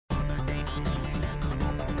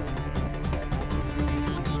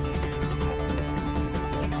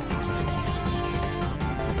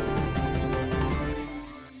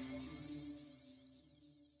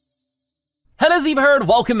What is Z-Mech?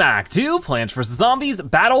 Welcome back to Plants vs. Zombies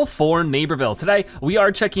Battle for Neighborville. Today, we are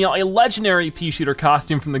checking out a legendary Peashooter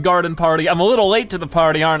costume from the garden party. I'm a little late to the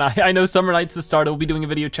party, aren't I? I know summer nights has started. We'll be doing a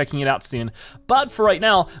video checking it out soon. But for right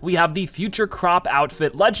now, we have the future crop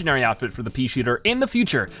outfit, legendary outfit for the Peashooter. In the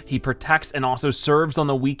future, he protects and also serves on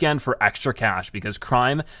the weekend for extra cash because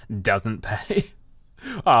crime doesn't pay.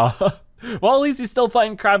 Well, at least he's still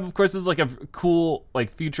fighting crime. Of course, this is like a cool,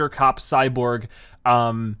 like future cop cyborg,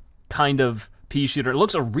 kind of Peashooter. It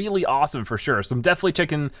looks really awesome for sure. So I'm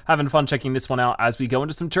definitely having fun checking this one out as we go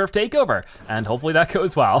into some turf takeover, and hopefully that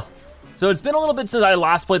goes well. So it's been a little bit since I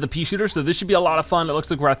last played the Peashooter, so this should be a lot of fun. It looks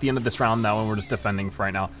like we're at the end of this round now, and we're just defending for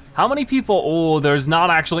right now. How many people? Oh, there's not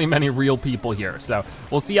actually many real people here, so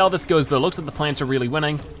we'll see how this goes, but it looks like the plants are really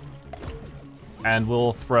winning. And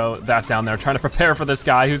we'll throw that down there, trying to prepare for this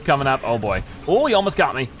guy who's coming up. Oh boy. Oh, he almost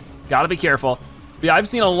got me. Gotta be careful. But yeah, I've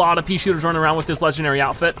seen a lot of Peashooters running around with this legendary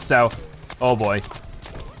outfit, so, oh boy.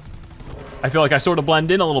 I feel like I sort of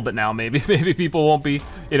blend in a little bit now, maybe. Maybe people won't be,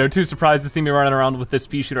 too surprised to see me running around with this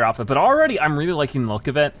Peashooter outfit, but already I'm really liking the look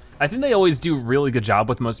of it. I think they always do a really good job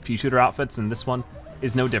with most Peashooter outfits, and this one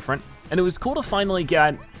is no different. And it was cool to finally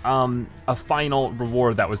get a final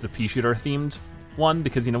reward that was the Peashooter themed one,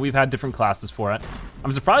 because we've had different classes for it.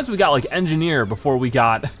 I'm surprised we got like engineer before we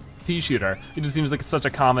got Peashooter. It just seems like it's such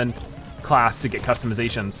a common class to get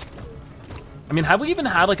customizations. I mean, have we even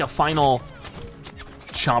had like a final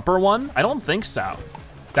Chomper one? I don't think so.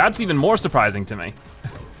 That's even more surprising to me.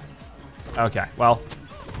 Okay, well,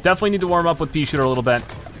 definitely need to warm up with Peashooter a little bit.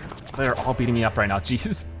 They're all beating me up right now,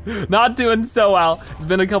 jeez. Not doing so well. It's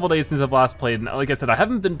been a couple days since I've last played, and like I said, I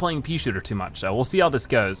haven't been playing Peashooter too much, so we'll see how this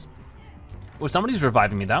goes. Oh, somebody's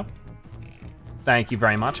reviving me though. Thank you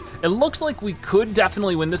very much. It looks like we could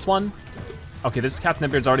definitely win this one. Okay, this Captain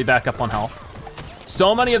Deadbeard's already back up on health.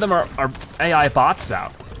 So many of them are AI bots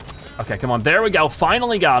out. Okay, come on, there we go,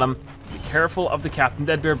 finally got him. Be careful of the Captain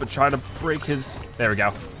Deadbeard, but try to break his, there we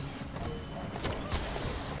go.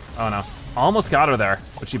 Oh no, almost got her there,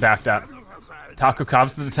 but she backed out. Taco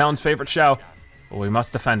Cops is the town's favorite show. Well, we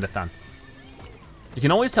must defend it then. You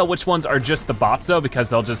can always tell which ones are just the bots though,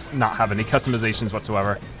 because they'll just not have any customizations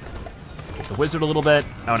whatsoever. Get the wizard a little bit.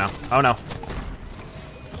 Oh no, oh no.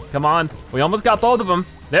 Come on, we almost got both of them.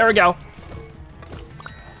 There we go.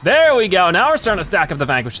 There we go, now we're starting to stack up the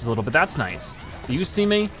vanquishes a little bit, that's nice. Do you see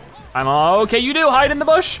me? I'm okay, you do, hide in the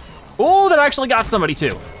bush. Oh, that actually got somebody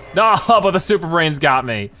too. No, but the super brains got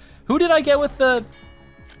me. Who did I get with the,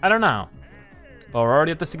 I don't know. Well, we're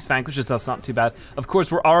already at the 6 vanquishes, that's not too bad. Of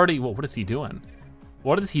course, we're already, well, what is he doing?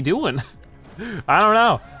 What is he doing? I don't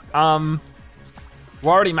know.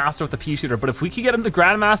 We're already master with the Peashooter, but if we could get him to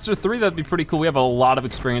Grandmaster 3, that'd be pretty cool. We have a lot of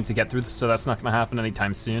experience to get through, so that's not gonna happen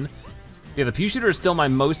anytime soon. Yeah, the Peashooter is still my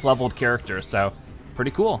most leveled character, so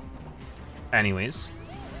pretty cool. Anyways,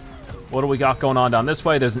 what do we got going on down this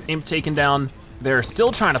way? There's an imp taken down. They're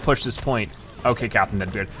still trying to push this point. Okay, Captain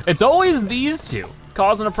Deadbeard. It's always these two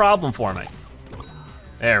causing a problem for me.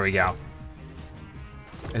 There we go.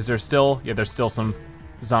 Is there still, yeah, there's still some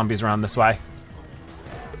zombies around this way.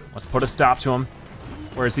 Let's put a stop to him.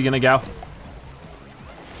 Where is he gonna go?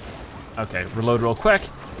 Okay, reload real quick.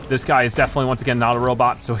 This guy is definitely, once again, not a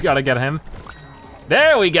robot, so we gotta get him.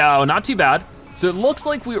 There we go, not too bad. So it looks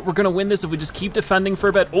like we're gonna win this if we just keep defending for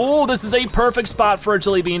a bit. Oh, this is a perfect spot for a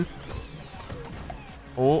chili bean.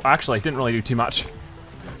 Oh, actually, I didn't really do too much.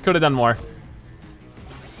 Could have done more.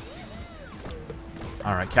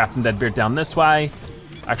 All right, Captain Deadbeard down this way.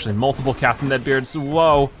 Actually, multiple Captain Deadbeards,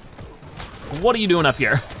 whoa. What are you doing up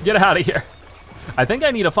here? Get out of here. I think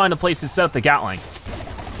I need to find a place to set up the Gatling.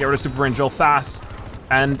 Get rid of Super Brainz real fast.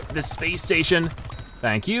 And this space station,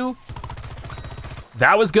 thank you.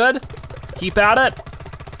 That was good, keep at it.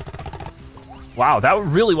 Wow, that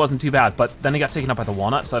really wasn't too bad, but then he got taken up by the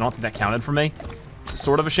walnut, so I don't think that counted for me.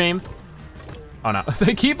 Sort of a shame. Oh no,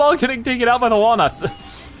 they keep all getting taken out by the walnuts.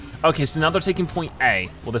 Okay, so now they're taking point A.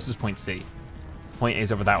 Well, this is point C. Point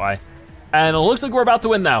A's over that way. And it looks like we're about to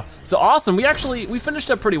win now. So awesome, we finished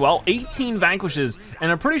up pretty well. 18 vanquishes in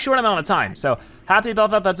a pretty short amount of time. So happy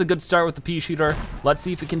about that, that's a good start with the Peashooter. Let's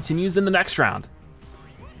see if it continues in the next round.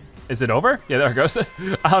 Is it over? Yeah, there it goes.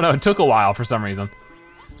 I don't know, it took a while for some reason.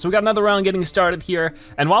 So we got another round getting started here.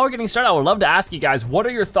 And while we're getting started, I would love to ask you guys, what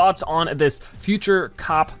are your thoughts on this future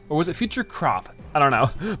cop, or was it future crop? I don't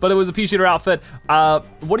know, but it was a Peashooter outfit.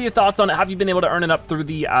 What are your thoughts on it? Have you been able to earn it up through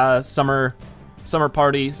the summer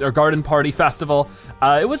party or garden party festival?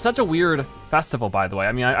 It was such a weird festival, by the way.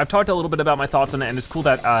 I mean, I've talked a little bit about my thoughts on it, and it's cool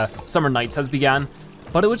that Summer Nights has began,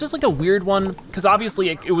 but it was just like a weird one, because obviously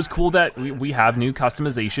it was cool that we have new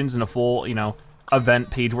customizations and a full, event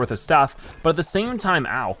page worth of stuff, but at the same time,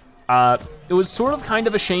 It was sort of kind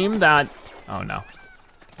of a shame that, oh no.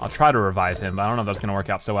 I'll try to revive him, but I don't know if that's gonna work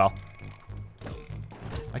out so well.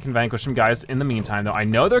 I can vanquish some guys in the meantime though. I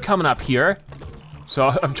know they're coming up here,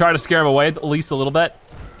 so I'm trying to scare them away at least a little bit.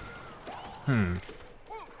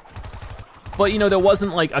 But you know, there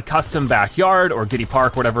wasn't like a custom backyard or Giddy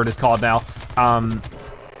Park, whatever it is called now.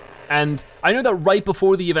 And I know that right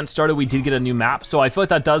before the event started, we did get a new map, so I feel like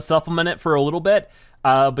that does supplement it for a little bit.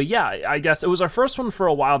 But yeah, I guess it was our first one for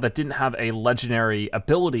a while that didn't have a legendary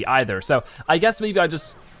ability either. So I guess maybe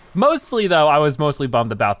mostly though, I was mostly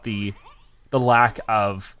bummed about the lack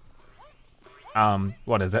of,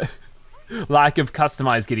 what is it? Lack of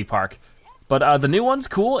customized Giddy Park. But the new one's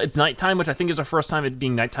cool. It's nighttime, which I think is our first time it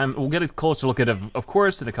being nighttime. We'll get a closer look at it, of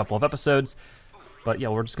course, in a couple of episodes. But yeah,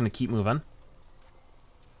 we're just gonna keep moving.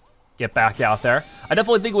 Get back out there. I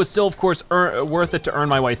definitely think it was still, of course, worth it to earn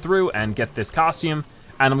my way through and get this costume.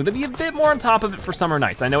 And I'm gonna be a bit more on top of it for summer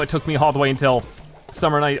nights. I know it took me all the way until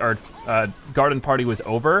summer night or garden party was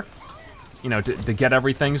over, you know, to get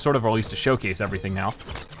everything sort of, or at least to showcase everything now.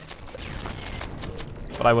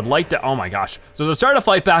 But I would like to, oh my gosh. So they're starting to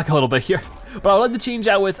fight back a little bit here. But I would like to change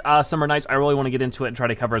out with Summer Nights. I really want to get into it and try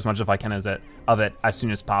to cover as much as I can of it as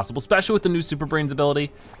soon as possible, especially with the new Super Brainz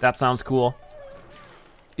ability. That sounds cool.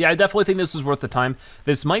 Yeah, I definitely think this was worth the time.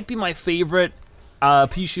 This might be my favorite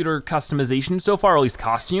Peashooter customization so far, or at least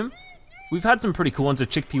costume. We've had some pretty cool ones. The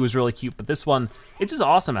Chickpea was really cute, but this one, it's just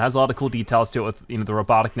awesome. It has a lot of cool details to it with, you know, the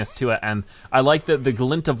roboticness to it, and I like the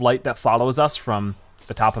glint of light that follows us from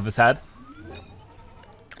the top of his head.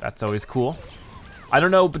 That's always cool. I don't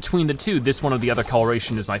know between the two, this one or the other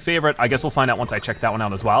coloration is my favorite. I guess we'll find out once I check that one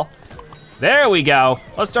out as well. There we go.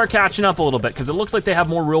 Let's start catching up a little bit because it looks like they have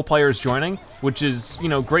more real players joining, which is, you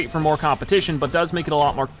know, great for more competition, but does make it a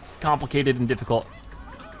lot more complicated and difficult.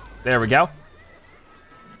 There we go.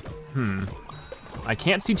 I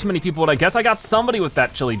can't see too many people, but I guess I got somebody with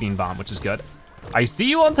that chili bean bomb, which is good. I see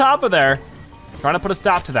you on top of there. Trying to put a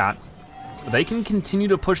stop to that. But they can continue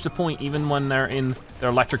to push the point even when they're in their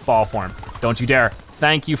electric ball form. Don't you dare.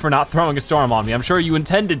 Thank you for not throwing a storm on me. I'm sure you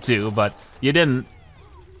intended to, but you didn't.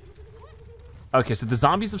 Okay, so the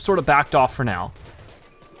zombies have sort of backed off for now.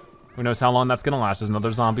 Who knows how long that's gonna last. There's another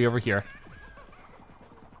zombie over here.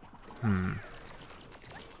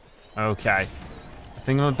 Okay. I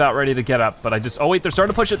think I'm about ready to get up, but I just, oh wait, they're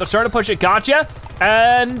starting to push it, they're starting to push it. Gotcha,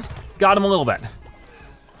 and got him a little bit.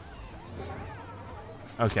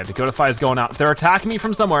 Okay, the Godify is going out. They're attacking me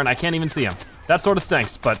from somewhere and I can't even see them. That sort of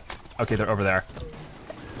stinks, but okay, they're over there.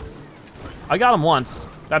 I got him once,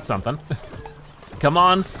 that's something. Come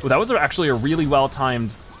on. Well, that was actually a really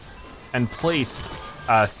well-timed and placed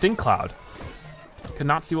stink cloud. Could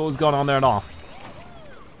not see what was going on there at all.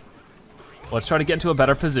 Let's try to get into a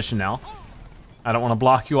better position now. I don't want to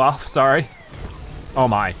block you off, sorry. Oh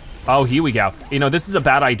my. Oh, here we go. You know, this is a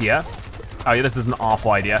bad idea. Oh yeah, this is an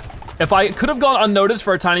awful idea. If I could have gone unnoticed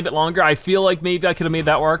for a tiny bit longer, I feel like maybe I could have made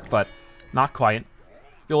that work, but not quite.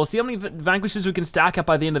 Yeah, we'll see how many vanquishes we can stack up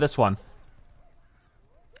by the end of this one.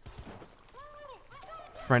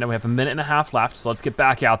 For right now, we have a minute and a half left, so let's get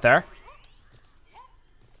back out there.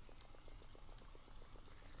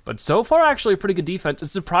 But so far, actually, a pretty good defense.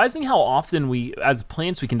 It's surprising how often we, as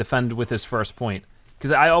plants, we can defend with this first point.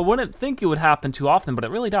 Because I wouldn't think it would happen too often, but it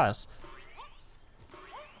really does.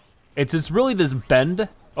 It's just really this bend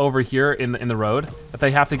over here in the road that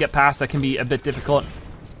they have to get past that can be a bit difficult.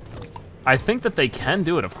 I think that they can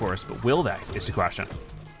do it, of course, but will they, is the question.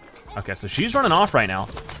 Okay, so she's running off right now.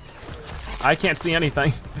 I can't see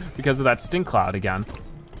anything because of that stink cloud again.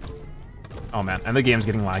 Oh man, and the game's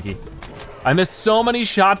getting laggy. I missed so many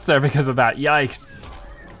shots there because of that, yikes.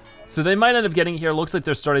 So they might end up getting here. Looks like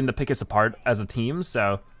they're starting to pick us apart as a team,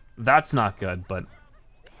 so that's not good, but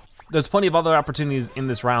there's plenty of other opportunities in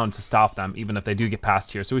this round to stop them, even if they do get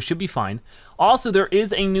past here, so we should be fine. Also, there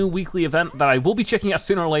is a new weekly event that I will be checking out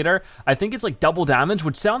sooner or later. I think it's like double damage,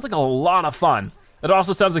 which sounds like a lot of fun. It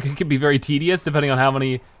also sounds like it could be very tedious depending on how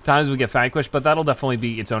many times we get vanquished, but that'll definitely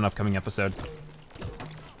be its own upcoming episode.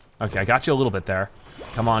 Okay, I got you a little bit there.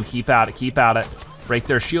 Come on, keep at it, keep at it. Break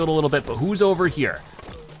their shield a little bit, but who's over here?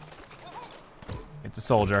 It's a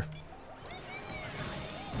soldier.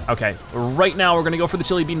 Okay, right now we're gonna go for the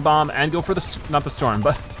chili bean bomb and go for the, not the storm,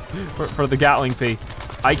 but for the Gatling Pea.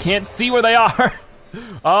 I can't see where they are.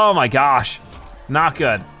 Oh my gosh, not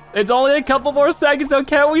good. It's only a couple more seconds, so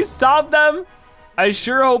can't we stop them? I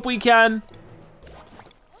sure hope we can.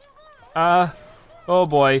 Oh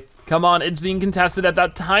boy, come on, it's being contested at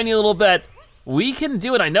that tiny little bit. We can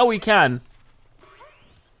do it, I know we can.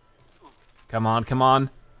 Come on, come on.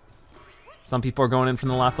 Some people are going in from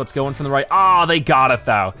the left, let's go in from the right. Ah, they got it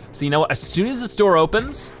though. So you know what, as soon as this door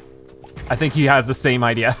opens, I think he has the same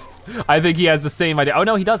idea. I think he has the same idea. Oh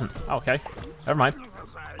no, he doesn't. Okay, never mind.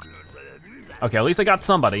 Okay, at least I got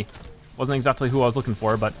somebody. Wasn't exactly who I was looking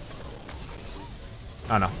for, but.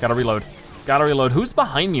 Oh no, gotta reload. Gotta reload. Who's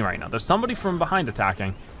behind me right now? There's somebody from behind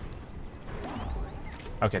attacking.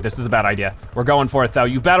 Okay, this is a bad idea. We're going for it though.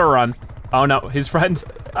 You better run. Oh no, his friend.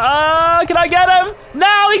 Can I get him?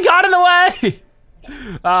 No, he got in the way.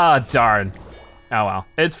 Ah, darn. Oh well,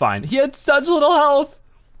 it's fine. He had such little health.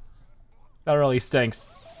 That really stinks.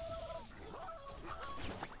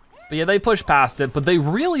 But yeah, they pushed past it, but they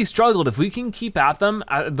really struggled. If we can keep at them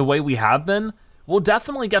the way we have been, we'll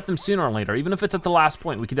definitely get them sooner or later. Even if it's at the last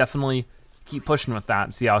point, we could definitely keep pushing with that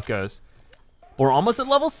and see how it goes. We're almost at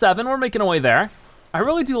level 7, we're making our way there. I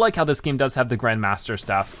really do like how this game does have the Grandmaster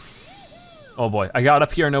stuff. Oh boy, I got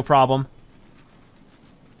up here, no problem.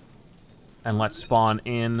 And let's spawn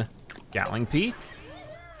in Gatling P.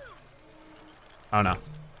 Oh no,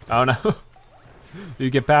 oh no. You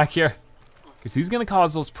get back here. Because he's gonna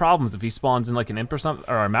cause those problems if he spawns in like an imp or something,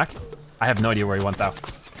 or a mech. I have no idea where he went though.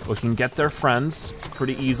 We can get their friends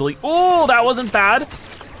pretty easily. Oh, that wasn't bad.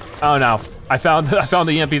 Oh no, I found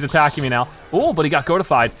the imp, he's attacking me now. Oh, but he got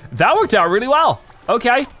goatified. That worked out really well.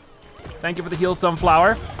 Okay, thank you for the heal,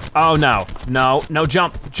 Sunflower. Oh no, no, no,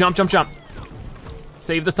 jump, jump, jump, jump.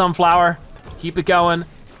 Save the Sunflower, keep it going.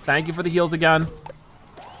 Thank you for the heals again.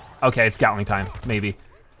 Okay, it's Gatling time, maybe.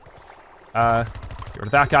 Get rid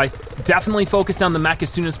of that guy. Definitely focus on the mech as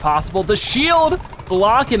soon as possible. The shield,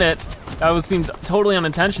 blocking it. That seemed totally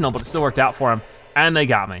unintentional, but it still worked out for him. And they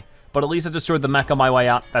got me. But at least I destroyed the mech on my way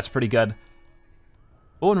out. That's pretty good.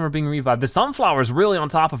 Oh, and we're being revived. The Sunflower is really on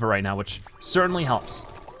top of it right now, which certainly helps.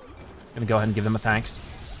 Gonna go ahead and give them a thanks.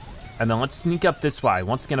 And then let's sneak up this way.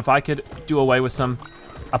 Once again, if I could do away with some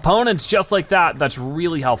opponents just like that, that's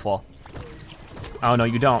really helpful. Oh no,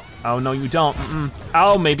 you don't. Oh no, you don't.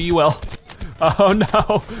 Oh, maybe you will. Oh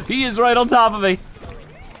no, he is right on top of me.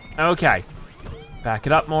 Okay, back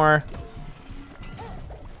it up more.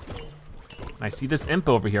 I see this imp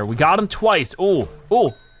over here. We got him twice. Oh,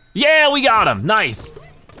 oh, yeah, we got him, nice.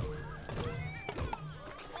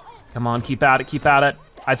 Come on, keep at it, keep at it.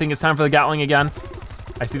 I think it's time for the Gatling again.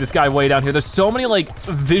 I see this guy way down here. There's so many like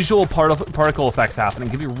visual particle effects happening.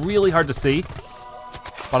 It can be really hard to see.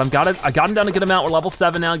 But I got him down a good amount. We're level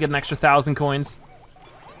 7 now, get an extra 1,000 coins.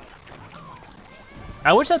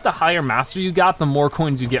 I wish that the higher master you got, the more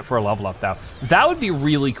coins you get for a level up though. That would be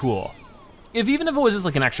really cool. Even if it was just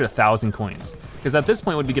like an extra 1,000 coins. Because at this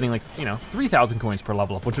point we'd be getting like, 3,000 coins per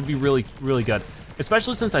level up, which would be really, really good.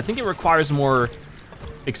 Especially since I think it requires more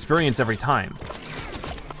experience every time.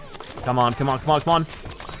 Come on, come on, come on, come on.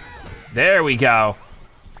 There we go.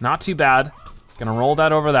 Not too bad. Gonna roll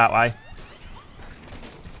that over that way.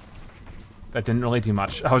 That didn't really do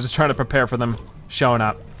much. I was just trying to prepare for them showing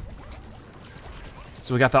up.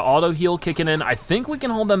 So we got the auto heal kicking in. I think we can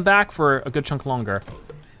hold them back for a good chunk longer.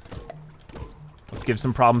 Let's give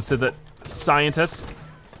some problems to the scientist.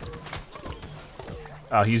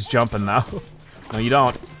 Oh, he's jumping now. No, you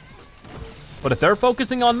don't. But if they're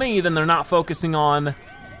focusing on me, then they're not focusing on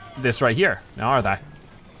this right here. Now are they?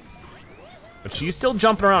 But she's still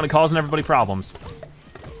jumping around and causing everybody problems.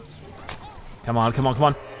 Come on, come on, come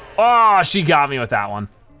on. Oh, she got me with that one.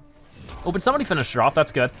 Oh, but somebody finished her off,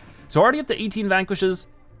 that's good. So already up to 18 vanquishes.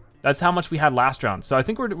 That's how much we had last round. So I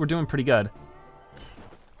think we're doing pretty good.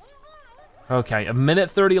 Okay, a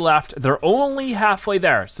minute 30 left. They're only halfway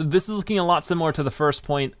there. So this is looking a lot similar to the first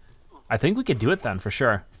point. I think we could do it then for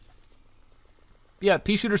sure. Yeah,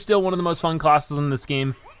 Peashooter's still one of the most fun classes in this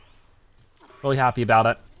game. Really happy about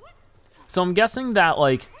it. So I'm guessing that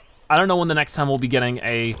like, I don't know when the next time we'll be getting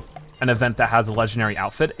an event that has a legendary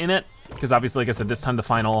outfit in it. Because obviously, like I said, this time the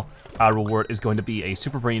final reward is going to be a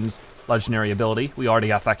Super Brainz legendary ability. We already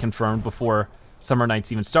got that confirmed before Summer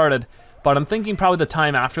Nights even started. But I'm thinking probably the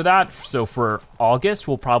time after that, so for August,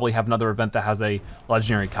 we'll probably have another event that has a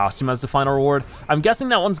legendary costume as the final reward. I'm guessing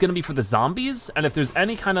that one's gonna be for the zombies, and if there's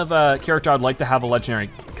any kind of character I'd like to have a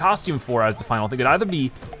legendary costume for as the final thing, it'd either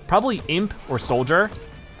be probably Imp or Soldier.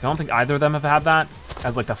 I don't think either of them have had that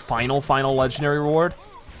as like the final legendary reward.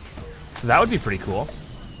 So that would be pretty cool.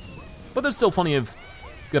 But there's still plenty of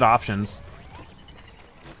good options.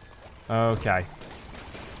 Okay.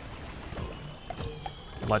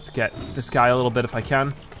 Let's get this guy a little bit if I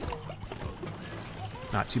can.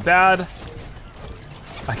 Not too bad.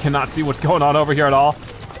 I cannot see what's going on over here at all.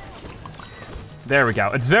 There we go.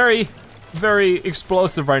 It's very, very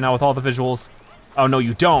explosive right now with all the visuals. Oh no,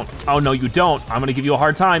 you don't. Oh no, you don't. I'm gonna give you a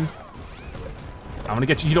hard time. I'm gonna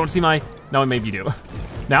get you. You don't see my, no, maybe you do.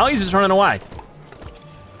 Now he's just running away.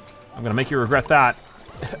 I'm gonna make you regret that.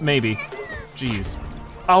 Maybe. Jeez.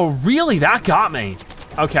 Oh, really? That got me.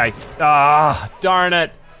 Okay, darn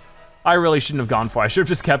it. I really shouldn't have gone for it. I should have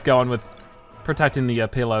just kept going with protecting the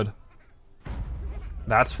payload.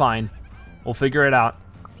 That's fine. We'll figure it out.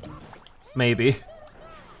 Maybe.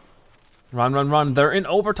 Run, run, run. They're in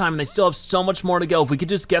overtime and they still have so much more to go. If we could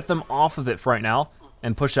just get them off of it for right now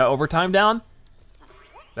and push that overtime down,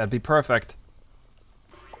 that'd be perfect.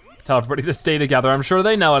 Tell everybody to stay together. I'm sure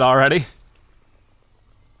they know it already.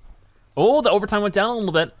 Oh, the overtime went down a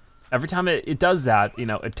little bit. Every time it does that, you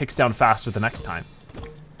know, it ticks down faster the next time.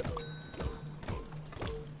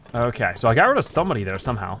 Okay, so I got rid of somebody there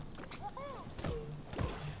somehow.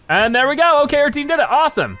 And there we go, okay, our team did it,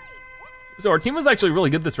 awesome. So our team was actually really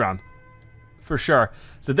good this round, for sure.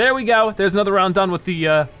 So there we go, there's another round done with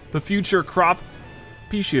the future crop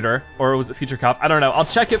Peashooter, or was it future crop? I don't know, I'll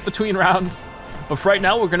check it between rounds. But for right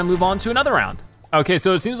now, we're gonna move on to another round. Okay,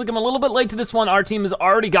 so it seems like I'm a little bit late to this one. Our team has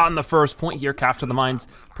already gotten the first point here, capture the mines.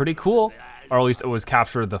 Pretty cool, or at least it was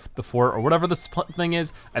capture the fort or whatever this thing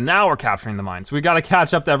is, and now we're capturing the mines. So we gotta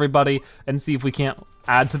catch up to everybody and see if we can't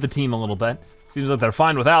add to the team a little bit. Seems like they're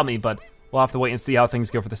fine without me, but we'll have to wait and see how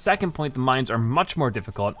things go for the second point. The mines are much more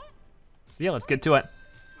difficult. So yeah, let's get to it.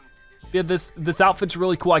 Yeah, this outfit's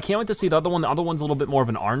really cool. I can't wait to see the other one. The other one's a little bit more of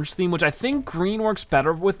an orange theme, which I think green works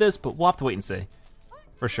better with this, but we'll have to wait and see,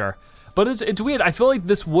 for sure. But it's weird, I feel like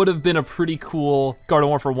this would have been a pretty cool Garden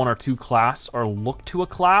Warfare 1 or 2 class, or look to a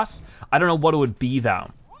class. I don't know what it would be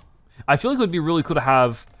though. I feel like it would be really cool to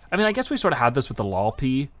have, I mean, I guess we sort of had this with the LOL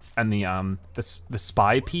P and the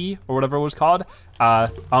Spy P, or whatever it was called.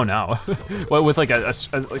 Oh no, well, with like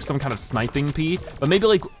like some kind of sniping P, but maybe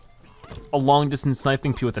like a long distance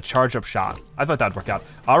sniping P with a charge up shot. I thought that'd work out.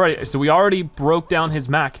 All right, so we already broke down his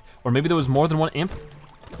mech, or maybe there was more than one imp.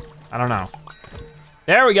 I don't know.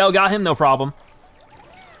 There we go, got him, no problem.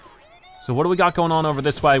 So what do we got going on over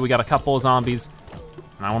this way? We got a couple of zombies,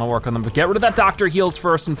 and I wanna work on them, but get rid of that Dr. Heals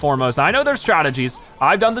first and foremost. I know there's strategies.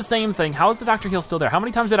 I've done the same thing. How is the Dr. Heal still there? How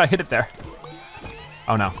many times did I hit it there?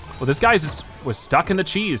 Oh no. Well, this guy just was stuck in the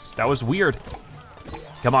cheese. That was weird.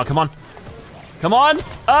 Come on, come on. Come on,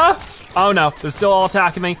 oh no, they're still all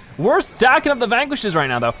attacking me. We're stacking up the vanquishes right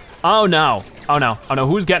now though. Oh no, oh no, oh no,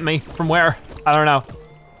 who's getting me? From where? I don't know.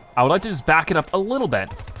 I would like to just back it up a little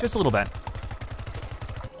bit, just a little bit,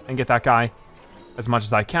 and get that guy as much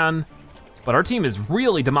as I can. But our team is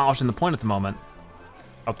really demolishing the point at the moment.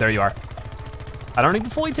 Oh, there you are. I don't need to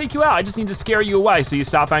fully take you out, I just need to scare you away so you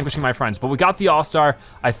stop vanquishing my friends. But we got the all-star.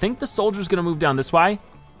 I think the soldier's gonna move down this way.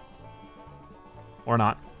 Or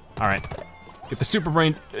not, all right. Get the super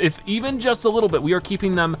brains, if even just a little bit, we are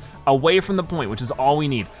keeping them away from the point, which is all we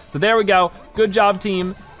need. So there we go, good job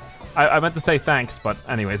team. I meant to say thanks, but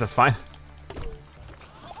anyways, that's fine.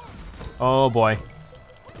 Oh boy.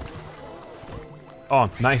 Oh,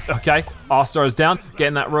 nice, okay. All-Stars down,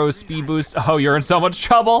 getting that Rose speed boost. Oh, you're in so much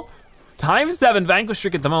trouble. ×7 vanquish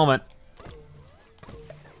streak at the moment.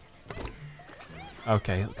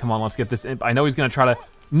 Okay, come on, let's get this imp. I know he's gonna try to,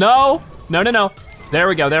 no, no, no, no. There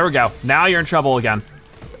we go, there we go. Now you're in trouble again.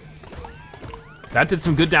 That did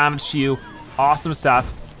some good damage to you. Awesome stuff.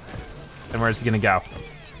 And where's he gonna go?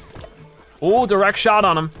 Oh, direct shot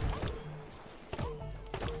on him.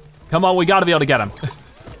 Come on, we gotta be able to get him.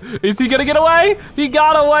 Is he gonna get away? He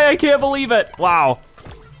got away, I can't believe it. Wow.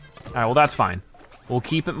 All right, well that's fine. We'll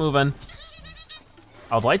keep it moving.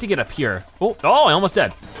 I would like to get up here. Oh, I almost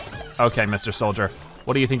did. Okay, Mr. Soldier.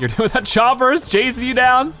 What do you think you're doing? That Chomper is chasing you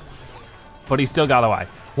down? But he still got away.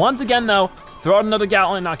 Once again though, throw out another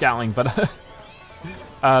Gatling, not Gatling, but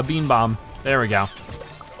bean bomb. There we go.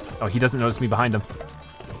 Oh, he doesn't notice me behind him.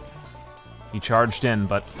 He charged in,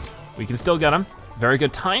 but we can still get him. Very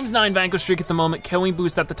good, ×9 vanquish streak at the moment. Can we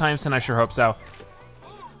boost that to ×10? I sure hope so.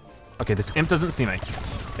 Okay, this imp doesn't see me.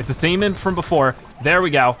 It's the same imp from before. There we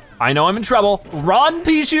go. I know I'm in trouble. Run,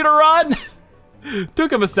 Peashooter, run!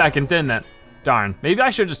 Took him a second, didn't it? Darn, maybe I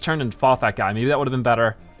should have just turned and fought that guy. Maybe that would have been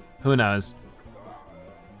better. Who knows?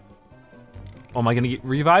 Oh, am I gonna get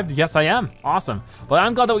revived? Yes, I am, awesome. But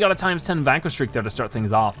I'm glad that we got a ×10 vanquish streak there to start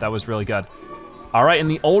things off. That was really good. All right, and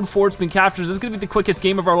the old fort's been captured. Is this gonna be the quickest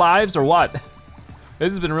game of our lives or what?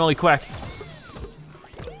 This has been really quick.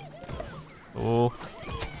 Oh.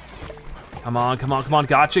 Come on, come on, come on,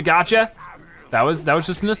 gotcha, gotcha. That was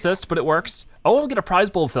just an assist, but it works. Oh, we'll get a prize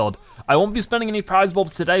bulb filled. I won't be spending any prize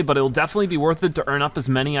bulbs today, but it'll definitely be worth it to earn up as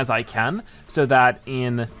many as I can so that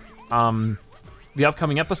in the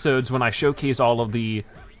upcoming episodes when I showcase all of the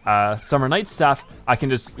Summer Night stuff, I can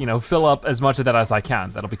just, you know, fill up as much of that as I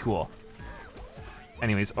can. That'll be cool.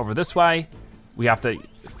 Anyways, over this way, we have to,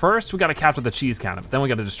 first we gotta capture the cheese cannon, but then we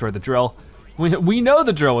gotta destroy the drill. We know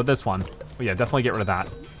the drill with this one. But yeah, definitely get rid of that.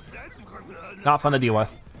 Not fun to deal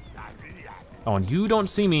with. Oh, and you don't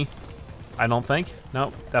see me, I don't think.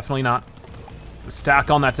 Nope, definitely not.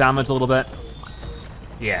 Stack on that damage a little bit.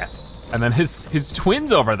 Yeah, and then his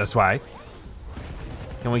twin's over this way.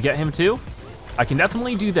 Can we get him too? I can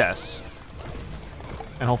definitely do this.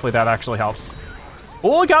 And hopefully that actually helps.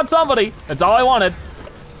 Oh, I got somebody, that's all I wanted.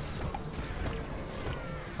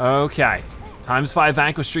 Okay, ×5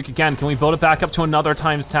 vanquish streak again. Can we build it back up to another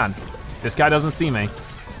 ×10? This guy doesn't see me.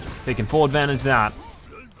 Taking full advantage of that.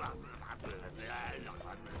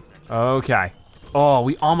 Okay. Oh,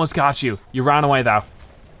 we almost got you. You ran away though.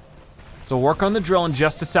 So we'll work on the drill in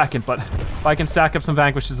just a second, but if I can stack up some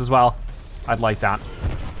vanquishes as well, I'd like that.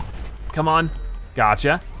 Come on,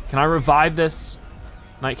 gotcha. Can I revive this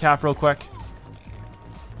nightcap real quick?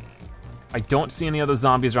 I don't see any other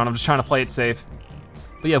zombies around. I'm just trying to play it safe.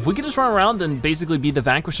 But yeah, if we could just run around and basically be the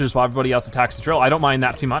vanquishers while everybody else attacks the drill, I don't mind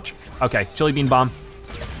that too much. Okay, chili bean bomb.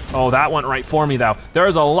 Oh, that went right for me though.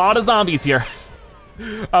 There's a lot of zombies here.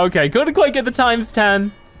 Okay, couldn't quite get the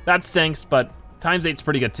 ×10. That stinks, but ×8's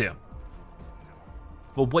pretty good too.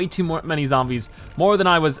 But way too many zombies, more than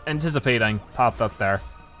I was anticipating, popped up there.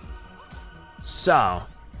 So,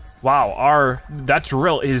 wow, that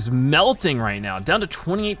drill is melting right now, down to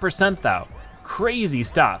 28% though. Crazy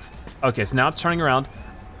stuff. Okay, so now it's turning around.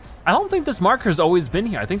 I don't think this marker's always been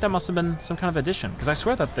here. I think that must have been some kind of addition, because I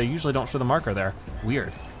swear that they usually don't show the marker there.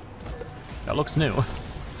 Weird. That looks new.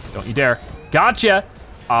 Don't you dare. Gotcha!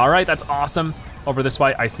 All right, that's awesome. Over this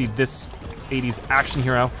way, I see this 80s action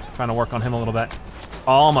hero. Trying to work on him a little bit.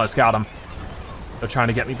 Almost got him. They're trying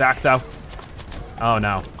to get me back though. Oh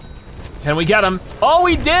no. Can we get him? Oh,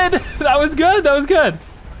 we did! That was good, that was good.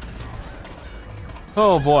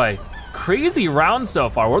 Oh boy. Crazy round so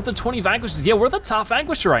far. We're at the 20 vanquishes. Yeah, we're the top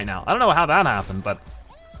vanquisher right now. I don't know how that happened, but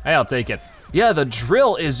hey, I'll take it. Yeah, the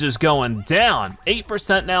drill is just going down.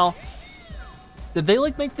 8% now. Did they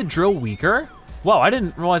like make the drill weaker? Whoa, I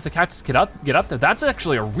didn't realize the cactus get up there. That's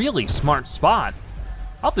actually a really smart spot.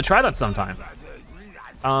 I'll have to try that sometime.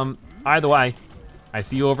 Either way, I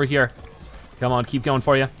see you over here. Come on, keep going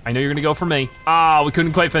for you. I know you're gonna go for me. Ah, we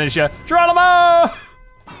couldn't quite finish you. Geronimo!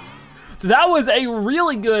 So that was a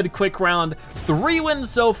really good quick round. 3 wins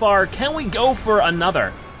so far. Can we go for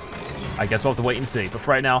another? I guess we'll have to wait and see. But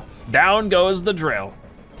for right now, down goes the drill.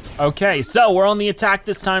 Okay, so we're on the attack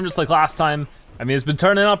this time, just like last time. I mean, it's been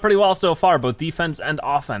turning out pretty well so far, both defense and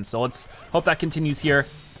offense. So let's hope that continues here.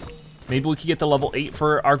 Maybe we could get the level 8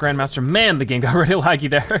 for our Grandmaster. Man, the game got really laggy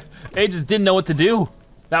there. It just didn't know what to do.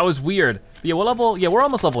 That was weird. But yeah, we're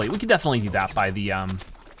almost level 8. We could definitely do that by the end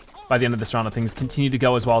of this round if things continue to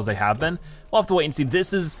go as well as they have been. We'll have to wait and see.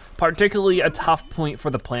 This is particularly a tough point for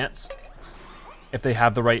the plants if they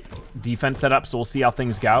have the right defense set up, so we'll see how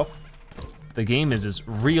things go. The game is just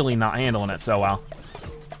really not handling it so well.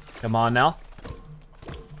 Come on now.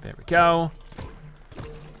 There we go.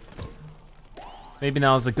 Maybe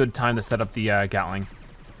now is a good time to set up the Gatling.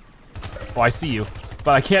 Oh, I see you,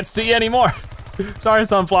 but I can't see you anymore. Sorry,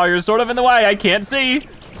 Sunflower, you're sort of in the way. I can't see.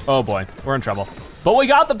 Oh boy, we're in trouble. But we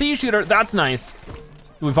got the Peashooter, that's nice.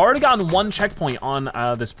 We've already gotten 1 checkpoint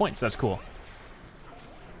on this point, so that's cool.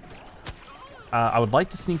 I would like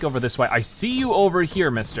to sneak over this way. I see you over here,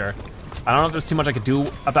 mister. I don't know if there's too much I could do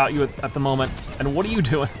about you at the moment. And what are you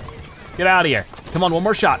doing? Get out of here. Come on, 1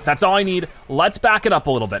 more shot. That's all I need. Let's back it up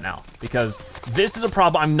a little bit now, because this is a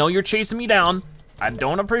problem. I know you're chasing me down. I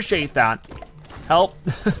don't appreciate that. Help.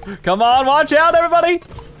 Come on, watch out, everybody.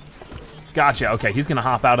 Gotcha, okay, he's gonna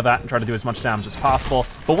hop out of that and try to do as much damage as possible.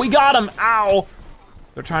 But we got him, ow.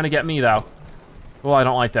 They're trying to get me though. Oh, I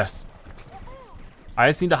don't like this. I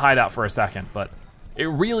just need to hide out for a second, but it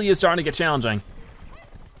really is starting to get challenging.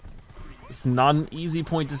 It's not an easy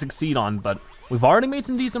point to succeed on, but we've already made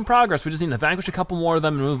some decent progress. We just need to vanquish a couple more of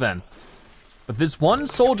them and move in. But this one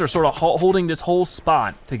soldier sort of holding this whole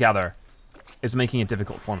spot together is making it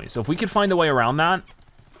difficult for me. So if we could find a way around that.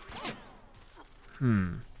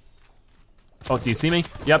 Oh, do you see me?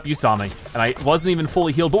 Yep, you saw me. And I wasn't even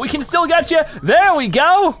fully healed, but we can still get you. There we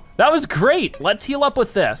go. That was great. Let's heal up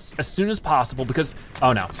with this as soon as possible because,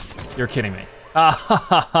 oh no, you're kidding me.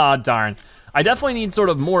 Darn. I definitely need sort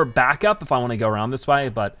of more backup if I wanna go around this way,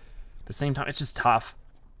 but at the same time, it's just tough.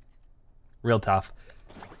 Real tough.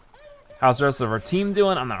 How's the rest of our team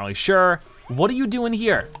doing? I'm not really sure. What are you doing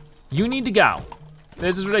here? You need to go.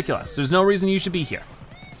 This is ridiculous. There's no reason you should be here.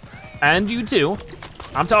 And you too.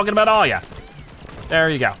 I'm talking about all ya. There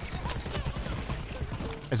you go.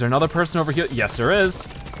 Is there another person over here? Yes, there is.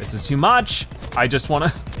 This is too much. I just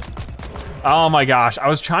wanna, oh my gosh. I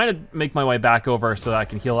was trying to make my way back over so that I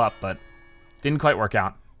can heal up, but didn't quite work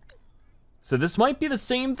out. So this might be the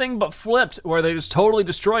same thing but flipped, where they just totally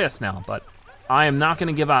destroy us now, but I am not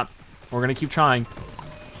gonna give up. We're gonna keep trying.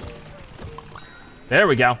 There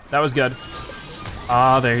we go, that was good.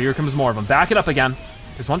 Here comes more of them. Back it up again.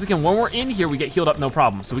 Because once again, when we're in here, we get healed up no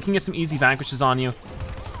problem. So we can get some easy vanquishes on you.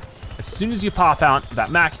 As soon as you pop out that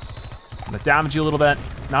mech, I'm gonna damage you a little bit.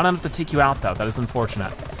 Not enough to take you out though, that is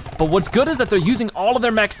unfortunate. But what's good is that they're using all of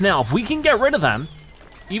their mechs now. If we can get rid of them,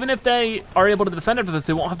 even if they are able to defend after this,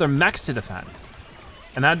 they won't have their mechs to defend.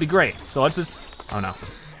 And that'd be great. So let's just, oh no.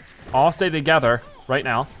 All stay together right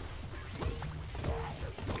now.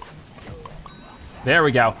 There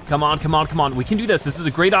we go. Come on, come on, come on. We can do this. This is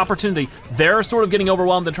a great opportunity. They're sort of getting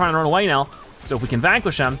overwhelmed and trying to run away now. So if we can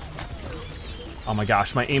vanquish them. Oh my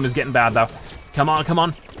gosh, my aim is getting bad though. Come on, come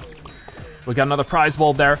on. We got another prize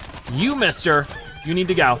bulb there. You, mister, you need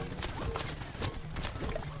to go.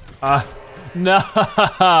 No.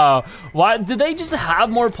 Why, did they just have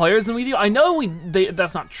more players than we do? I know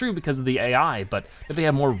that's not true because of the AI, but did they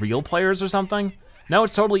have more real players or something? No,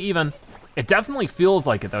 it's totally even. It definitely feels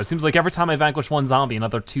like it though. It seems like every time I vanquish one zombie,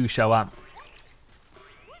 another 2 show up.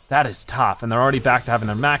 That is tough, and they're already back to having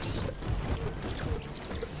their mechs.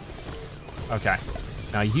 Okay,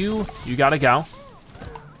 now you gotta go.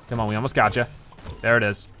 Come on, we almost got you. There it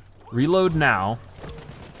is. Reload now.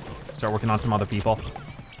 Start working on some other people.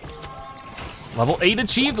 Level 8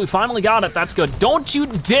 achieved, we finally got it, that's good. Don't you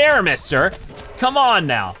dare, mister. Come on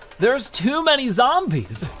now. There's too many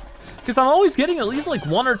zombies. Because I'm always getting at least like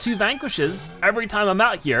 1 or 2 vanquishes every time I'm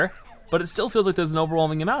out here, but it still feels like there's an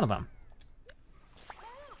overwhelming amount of them.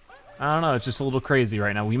 I don't know, it's just a little crazy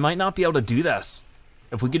right now. We might not be able to do this.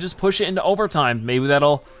 If we could just push it into overtime, maybe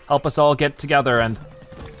that'll help us all get together and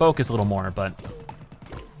focus a little more, but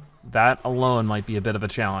that alone might be a bit of a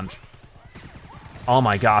challenge. Oh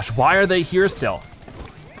my gosh, why are they here still?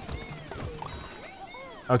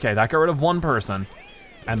 Okay, that got rid of 1 person.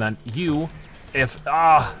 And then you, if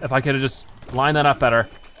I could have just lined that up better,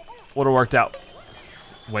 would have worked out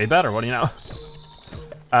way better, what do you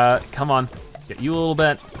know? Come on, get you a little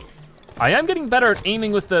bit. I am getting better at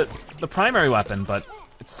aiming with the primary weapon, but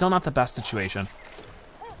it's still not the best situation.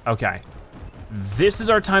 Okay, this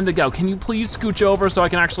is our time to go. Can you please scooch over so I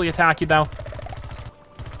can actually attack you though?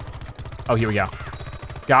 Oh, here we go.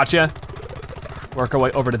 Gotcha. Work our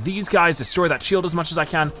way over to these guys, destroy that shield as much as I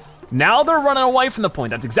can. Now they're running away from the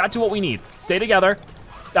point. That's exactly what we need. Stay together.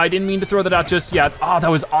 I didn't mean to throw that out just yet. Oh, that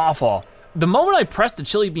was awful. The moment I pressed the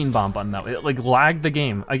chili bean bomb button though, it like lagged the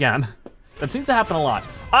game again. That seems to happen a lot.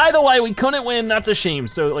 Either way, we couldn't win, that's a shame.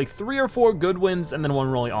 So like 3 or 4 good wins and then 1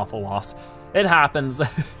 really awful loss. It happens.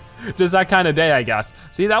 Just that kind of day, I guess.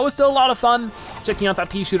 See, that was still a lot of fun checking out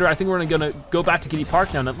that Peashooter. I think we're gonna go back to Giddy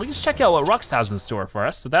Park now and at least check out what Rux has in store for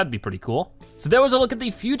us, so that'd be pretty cool. So there was a look at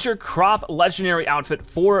the Future Crop Legendary outfit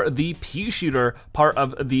for the Peashooter part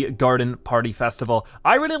of the Garden Party Festival.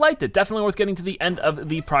 I really liked it, definitely worth getting to the end of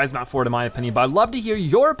the prize map for it in my opinion, but I'd love to hear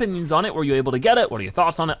your opinions on it. Were you able to get it? What are your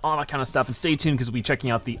thoughts on it? All that kind of stuff, and stay tuned because we'll be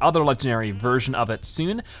checking out the other legendary version of it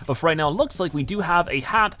soon. But for right now, it looks like we do have a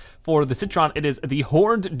hat for the Citron. It is the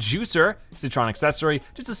Horned Juicer Citron accessory,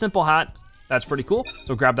 just a simple hat. That's pretty cool.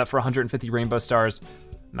 So grab that for 150 rainbow stars.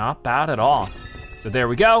 Not bad at all. So there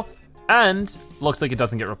we go. And looks like it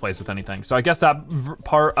doesn't get replaced with anything. So I guess that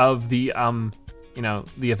part of the, you know,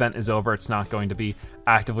 the event is over. It's not going to be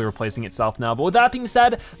actively replacing itself now. But with that being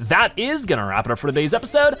said, that is gonna wrap it up for today's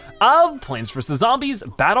episode of Plants vs. Zombies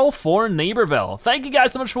Battle for Neighborville. Thank you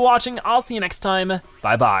guys so much for watching. I'll see you next time.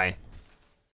 Bye-bye.